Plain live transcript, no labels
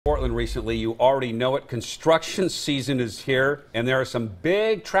Portland recently, you already know it. Construction season is here, and there are some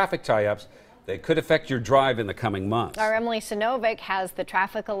big traffic tie-ups that could affect your drive in the coming months. Our Emily Sinovic has the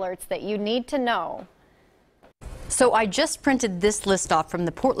traffic alerts that you need to know. So I just printed this list off from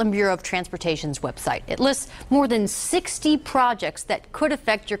the Portland Bureau of Transportation's website. It lists more than 60 projects that could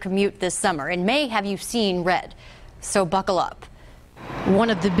affect your commute this summer and may have you seeing red. So buckle up. One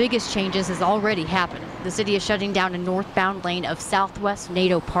of the biggest changes has already happened. The city is shutting down a northbound lane of Southwest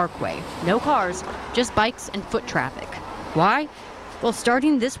NATO Parkway. No cars, just bikes and foot traffic. Why? Well,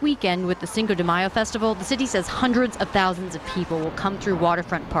 starting this weekend with the Cinco de Mayo festival, the city says hundreds of thousands of people will come through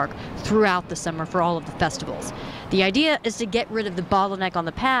Waterfront Park throughout the summer for all of the festivals. The idea is to get rid of the bottleneck on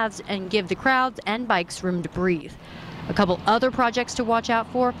the paths and give the crowds and bikes room to breathe. A couple other projects to watch out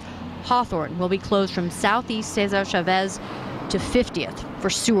for. Hawthorne will be closed from Southeast Cesar Chavez to 50th for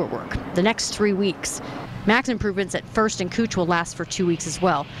sewer work the next 3 weeks. Max improvements at First and Cooch will last for 2 weeks as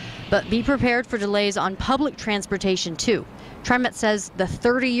well. But be prepared for delays on public transportation too. TriMet says the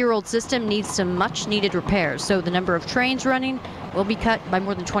 30-year-old system needs some much-needed repairs, so the number of trains running will be cut by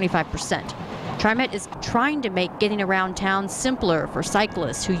more than 25%. TriMet is trying to make getting around town simpler for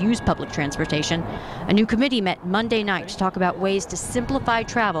cyclists who use public transportation. A new committee met Monday night to talk about ways to simplify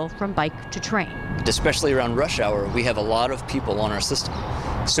travel from bike to train. Especially around rush hour, we have a lot of people on our system.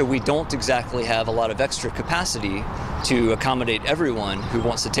 So we don't exactly have a lot of extra capacity to accommodate everyone who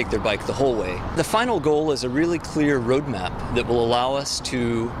wants to take their bike the whole way. The final goal is a really clear roadmap that will allow us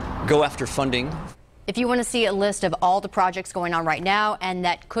to go after funding. If you want to see a list of all the projects going on right now and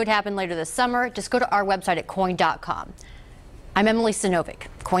that could happen later this summer, just go to our website at KOIN.com. I'm Emily Sinovic,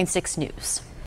 KOIN 6 News.